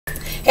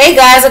Hey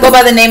guys, I go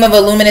by the name of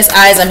Illuminous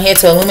Eyes. I'm here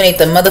to illuminate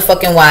the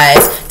motherfucking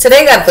wise. Today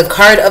I got the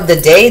card of the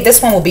day. This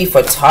one will be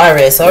for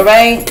Taurus,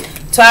 alright?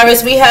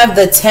 Taurus, we have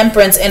the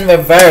Temperance in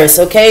reverse,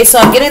 okay? So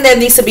I'm getting there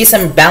needs to be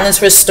some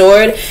balance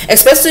restored,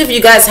 especially if you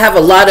guys have a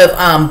lot of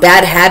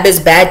bad habits,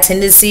 bad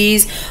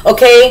tendencies,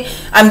 okay?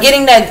 I'm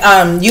getting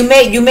that you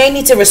may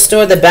need to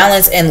restore the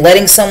balance in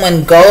letting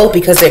someone go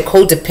because they're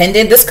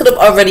codependent. This could have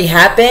already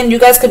happened. You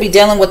guys could be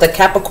dealing with a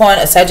Capricorn,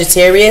 a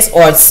Sagittarius,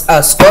 or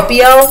a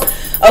Scorpio,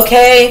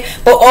 okay?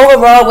 But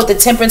overall, with the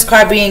Temperance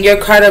card being your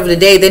card of the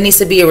day, there needs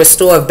to be a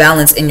restore of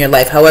balance in your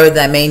life, however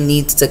that may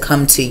need to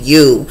come to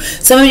you.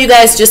 Some of you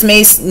guys just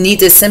may need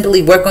to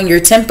simply work on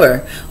your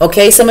temper,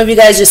 okay? Some of you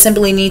guys just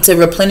simply need to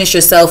replenish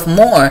yourself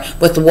more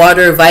with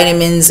water,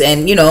 vitamins,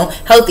 and, you know,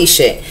 healthy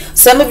shit.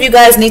 Some of you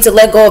guys need to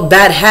let go of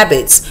bad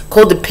habits,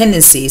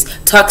 codependencies,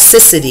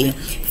 toxicity,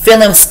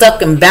 feeling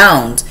stuck and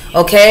bound,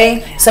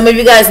 okay? Some of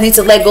you guys need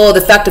to let go of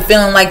the fact of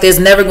feeling like there's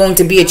never going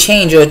to be a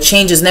change, or a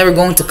change is never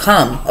going to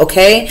come,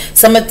 okay?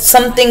 Some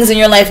things in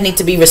your life need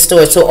to be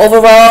restored. So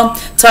overall,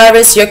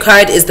 Taurus, your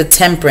card is the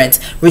Temperance,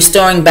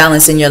 restoring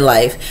balance in your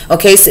life,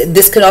 okay? So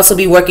this could also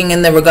be working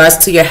in the regards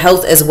to your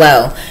health as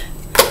well.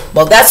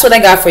 Well, that's what I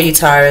got for you,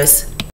 Taurus.